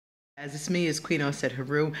As it's me, it's Queen Osset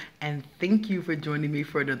Haru, and thank you for joining me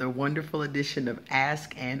for another wonderful edition of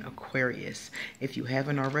Ask an Aquarius. If you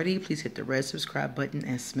haven't already, please hit the red subscribe button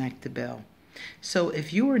and smack the bell. So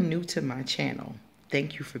if you are new to my channel,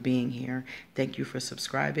 thank you for being here. Thank you for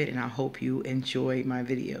subscribing, and I hope you enjoy my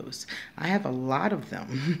videos. I have a lot of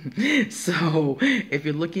them. So if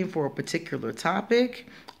you're looking for a particular topic,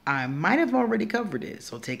 I might have already covered it,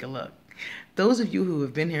 so take a look. Those of you who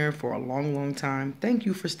have been here for a long time, thank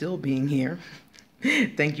you for still being here.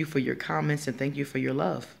 Thank you for your comments and thank you for your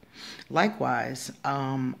love. Likewise,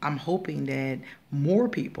 I'm hoping that more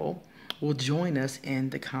people will join us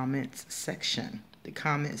in the comments section. The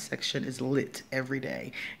comment section is lit every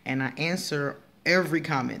day, and I answer every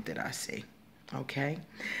comment that I see. Okay?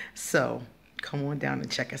 So come on down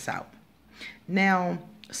and check us out. Now,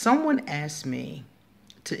 someone asked me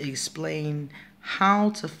to explain how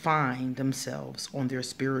to find themselves on their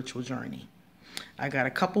spiritual journey. I got a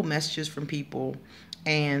couple messages from people,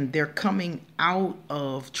 and they're coming out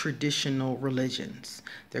of traditional religions.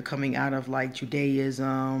 They're coming out of like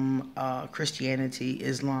Judaism, Christianity,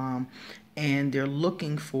 Islam, and they're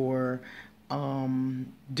looking for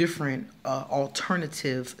different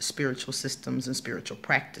alternative spiritual systems and spiritual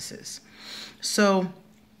practices. So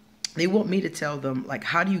they want me to tell them, like,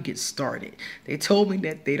 how do you get started? They told me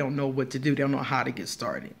that they don't know what to do. They don't know how to get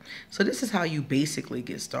started. So this is how you basically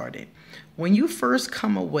get started. When you first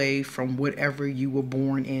come away from whatever you were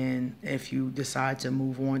born in, if you decide to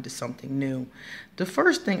move on to something new, the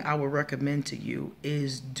first thing I would recommend to you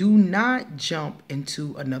is do not jump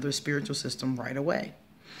into another spiritual system right away.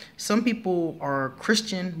 Some people are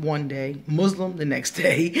Christian one day, Muslim the next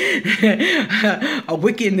day, a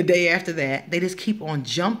Wiccan the day after that. They just keep on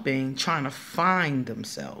jumping, trying to find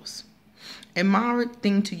themselves. And my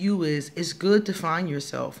thing to you is, it's good to find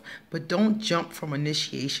yourself, but don't jump from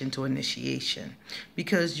initiation to initiation,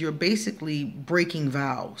 because you're basically breaking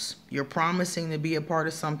vows. You're promising to be a part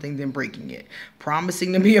of something, then breaking it.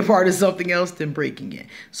 Promising to be a part of something else, then breaking it.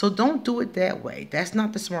 So don't do it that way. That's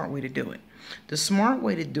not the smart way to do it. The smart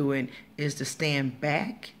way to do it is to stand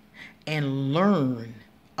back and learn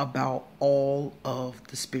about all of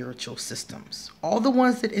the spiritual systems, all the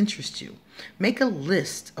ones that interest you. Make a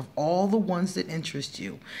list of all the ones that interest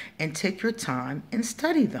you and take your time and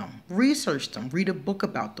study them, research them, read a book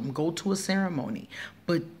about them, go to a ceremony,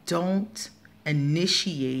 but don't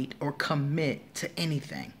initiate or commit to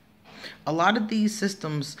anything. A lot of these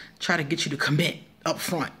systems try to get you to commit up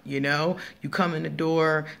front. You come in the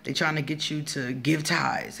door, they're trying to get you to give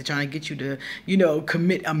tithes. They're trying to get you to,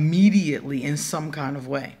 commit immediately in some kind of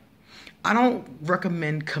way. I don't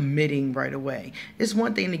recommend committing right away. It's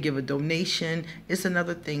one thing to give a donation. It's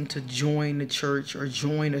another thing to join the church or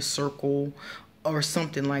join a circle or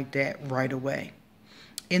something like that right away.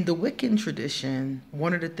 In the Wiccan tradition,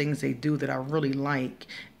 one of the things they do that I really like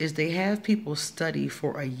is they have people study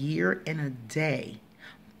for a year and a day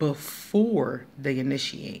before they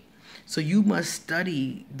initiate. So you must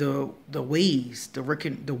study the ways, the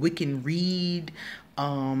Wiccan read,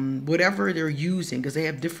 whatever they're using, because they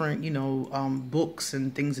have different, books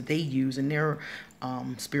and things that they use in their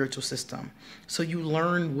spiritual system. So you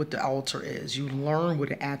learn what the altar is. You learn what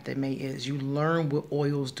an athame is. You learn what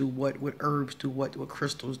oils do what herbs do what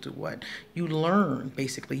crystals do what. You learn,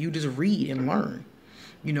 basically. You just read and learn.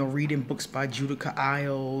 Reading books by Judica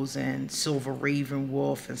Isles and Silver Raven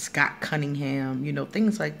Wolf and Scott Cunningham,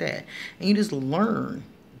 things like that. And you just learn.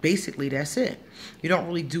 Basically, that's it. You don't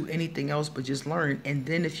really do anything else but just learn. And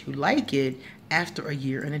then if you like it, after a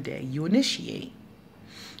year and a day, you initiate.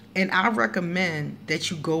 And I recommend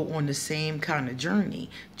that you go on the same kind of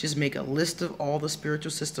journey. Just make a list of all the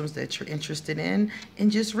spiritual systems that you're interested in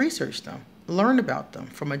and just research them. Learn about them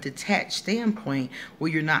from a detached standpoint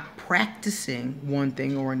where you're not practicing one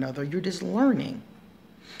thing or another. You're just learning.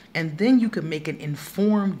 And then you can make an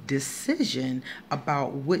informed decision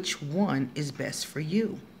about which one is best for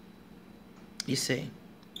you. You see?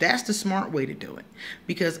 That's the smart way to do it,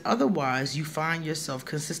 because otherwise you find yourself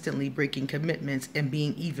consistently breaking commitments and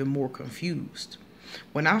being even more confused.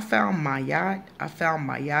 When I found Mayat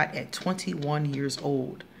at 21 years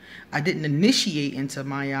old. I didn't initiate into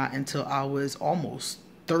Mayat until I was almost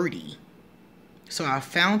 30. So I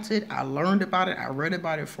found it, I learned about it, I read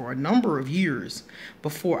about it for a number of years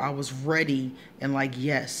before I was ready and like,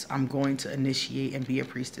 yes, I'm going to initiate and be a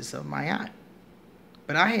priestess of Mayat.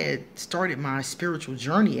 But I had started my spiritual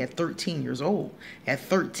journey at 13 years old. At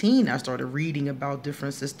 13, I started reading about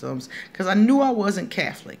different systems because I knew I wasn't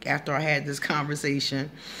Catholic. After I had this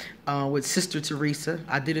conversation with Sister Teresa,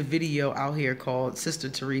 I did a video out here called Sister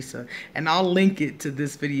Teresa, and I'll link it to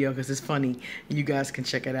this video because it's funny and you guys can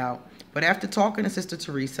check it out. But after talking to Sister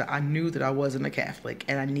Teresa, I knew that I wasn't a Catholic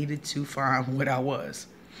and I needed to find what I was.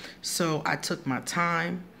 So I took my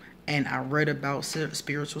time and I read about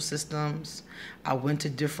spiritual systems. I went to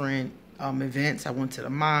different events. I went to the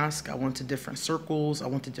mosque. I went to different circles. I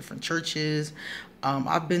went to different churches.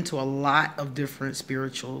 I've been to a lot of different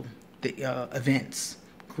spiritual events,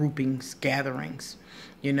 groupings, gatherings,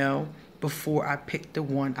 before I picked the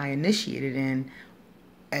one I initiated in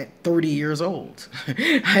at 30 years old.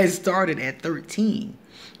 I started at 13.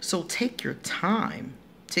 So take your time.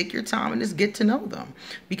 Take your time and just get to know them.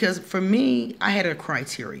 Because for me, I had a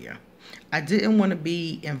criteria. I didn't want to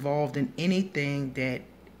be involved in anything that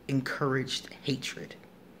encouraged hatred.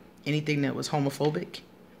 Anything that was homophobic,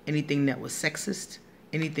 anything that was sexist,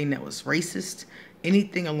 anything that was racist,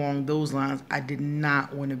 anything along those lines, I did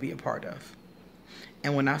not want to be a part of.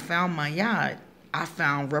 And when I found Mayat, I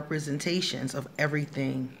found representations of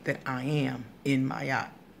everything that I am in Mayat.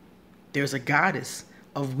 There's a goddess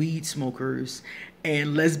of weed smokers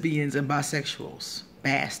and lesbians and bisexuals.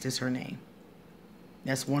 Bast is her name.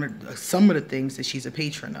 That's some of the things that she's a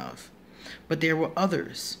patron of. But there were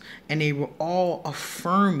others, and they were all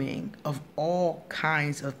affirming of all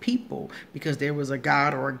kinds of people, because there was a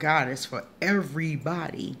god or a goddess for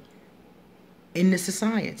everybody in the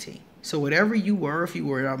society. So whatever you were, if you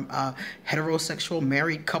were a heterosexual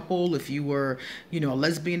married couple, if you were, a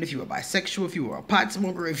lesbian, if you were bisexual, if you were a pot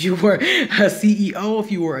smoker, if you were a CEO,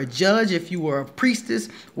 if you were a judge, if you were a priestess,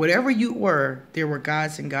 whatever you were, there were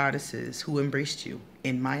gods and goddesses who embraced you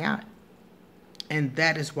in Mayat. And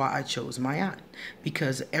that is why I chose Mayat,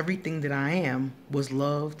 because everything that I am was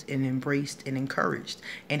loved and embraced and encouraged,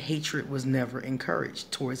 and hatred was never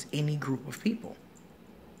encouraged towards any group of people.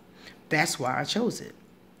 That's why I chose it.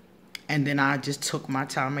 And then I just took my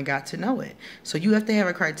time and got to know it. So you have to have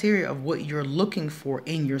a criteria of what you're looking for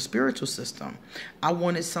in your spiritual system. I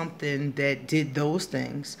wanted something that did those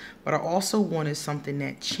things, but I also wanted something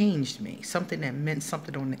that changed me, something that meant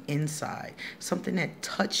something on the inside, something that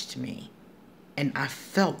touched me. And I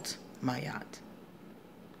felt Mayat.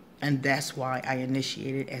 And that's why I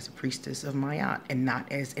initiated as a priestess of Mayat and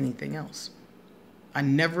not as anything else. I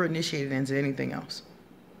never initiated into anything else.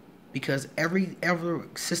 Because every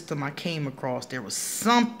system I came across, there was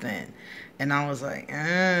something. And I was like,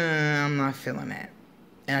 I'm not feeling that.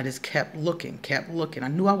 And I just kept looking. I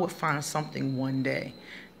knew I would find something one day.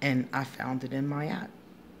 And I found it in Mayat.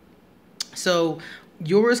 So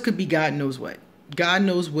yours could be God knows what. God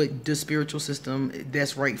knows what the spiritual system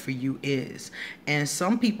that's right for you is. And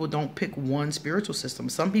some people don't pick one spiritual system.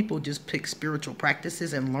 Some people just pick spiritual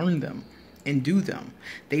practices and learn them and do them.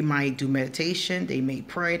 They might do meditation, they may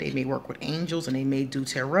pray, they may work with angels, and they may do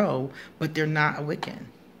tarot, but they're not a Wiccan.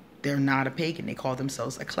 They're not a pagan. They call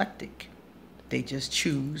themselves eclectic. They just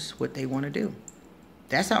choose what they want to do.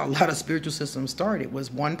 That's how a lot of spiritual systems started, was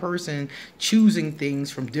one person choosing things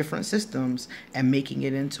from different systems and making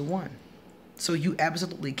it into one. So you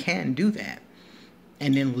absolutely can do that.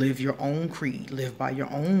 And then live your own creed, live by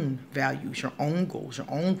your own values, your own goals, your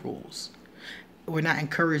own rules. We're not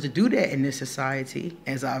encouraged to do that in this society,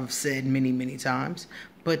 as I've said many, many times,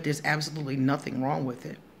 but there's absolutely nothing wrong with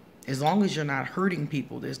it. As long as you're not hurting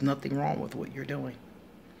people, there's nothing wrong with what you're doing.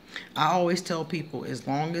 I always tell people, as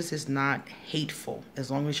long as it's not hateful, as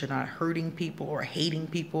long as you're not hurting people or hating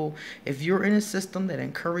people, if you're in a system that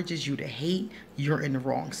encourages you to hate, you're in the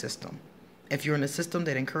wrong system. If you're in a system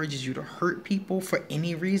that encourages you to hurt people for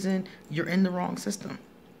any reason, you're in the wrong system.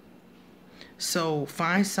 So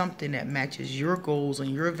find something that matches your goals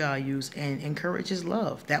and your values and encourages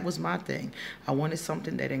love. That was my thing. I wanted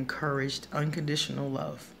something that encouraged unconditional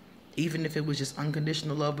love. Even if it was just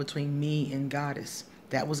unconditional love between me and Goddess,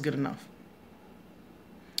 that was good enough.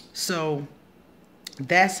 So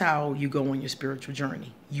that's how you go on your spiritual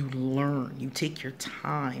journey. You learn, you take your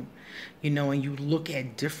time, and you look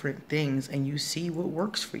at different things and you see what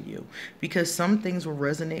works for you. Because some things will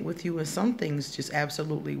resonate with you and some things just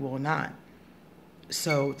absolutely will not.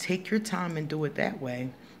 So take your time and do it that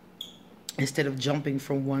way instead of jumping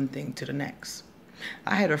from one thing to the next.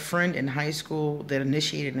 I had a friend in high school that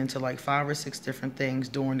initiated into like 5 or 6 different things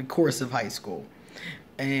during the course of high school.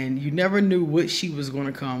 And you never knew what she was going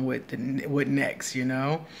to come with and what next,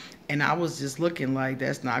 And I was just looking like,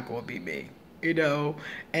 that's not going to be me,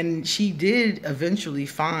 And she did eventually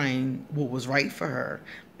find what was right for her.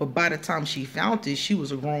 But by the time she found it, she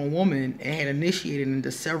was a grown woman and had initiated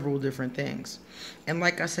into several different things. And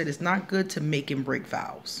like I said, it's not good to make and break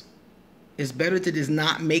vows. It's better to just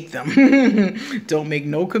not make them. Don't make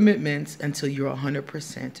no commitments until you're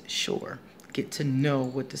 100% sure. Get to know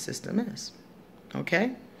what the system is.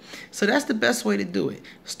 Okay? So that's the best way to do it.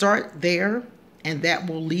 Start there And that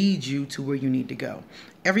will lead you to where you need to go.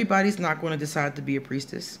 Everybody's not going to decide to be a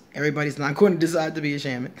priestess. Everybody's not going to decide to be a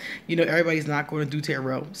shaman. You know, everybody's not going to do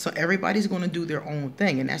tarot. So everybody's going to do their own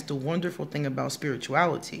thing. And that's the wonderful thing about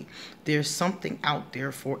spirituality. There's something out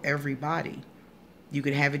there for everybody. You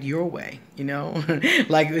can have it your way, you know?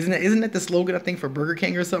 Like, isn't that the slogan, I think, for Burger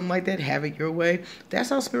King or something like that? Have it your way. That's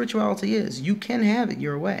how spirituality is. You can have it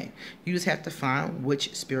your way. You just have to find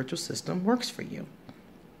which spiritual system works for you.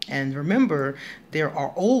 And remember, there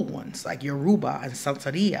are old ones like Yoruba and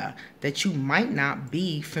Santeria that you might not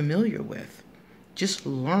be familiar with. Just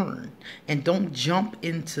learn and don't jump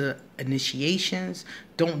into initiations.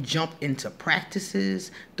 Don't jump into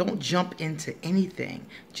practices. Don't jump into anything.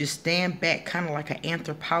 Just stand back kind of like an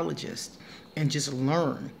anthropologist and just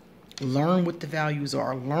learn. Learn what the values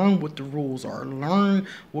are. Learn what the rules are. Learn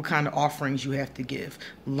what kind of offerings you have to give.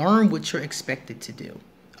 Learn what you're expected to do.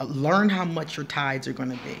 Learn how much your tides are going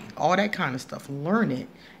to be. All that kind of stuff. Learn it.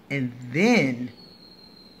 And then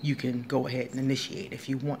you can go ahead and initiate if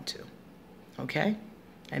you want to. Okay?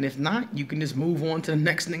 And if not, you can just move on to the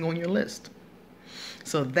next thing on your list.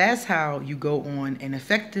 So that's how you go on an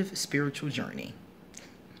effective spiritual journey.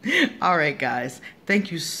 All right, guys.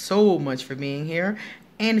 Thank you so much for being here.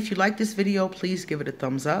 And if you like this video, please give it a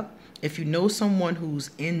thumbs up. If you know someone who's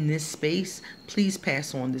in this space, please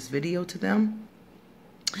pass on this video to them.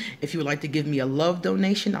 If you would like to give me a love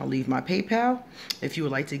donation, I'll leave my PayPal. If you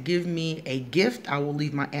would like to give me a gift, I will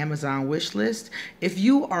leave my Amazon wish list. If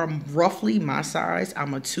you are roughly my size,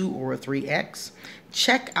 I'm a 2 or a 3X.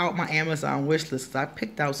 Check out my Amazon wish list because I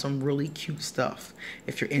picked out some really cute stuff.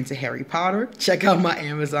 If you're into Harry Potter, check out my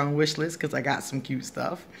Amazon wish list because I got some cute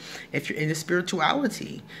stuff. If you're into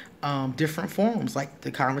spirituality, different forms like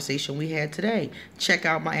the conversation we had today, check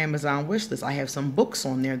out my Amazon wish list. I have some books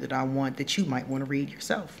on there that I want that you might want to read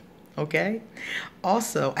yourself. Okay?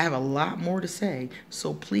 Also, I have a lot more to say,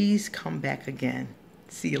 so please come back again.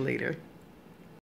 See you later.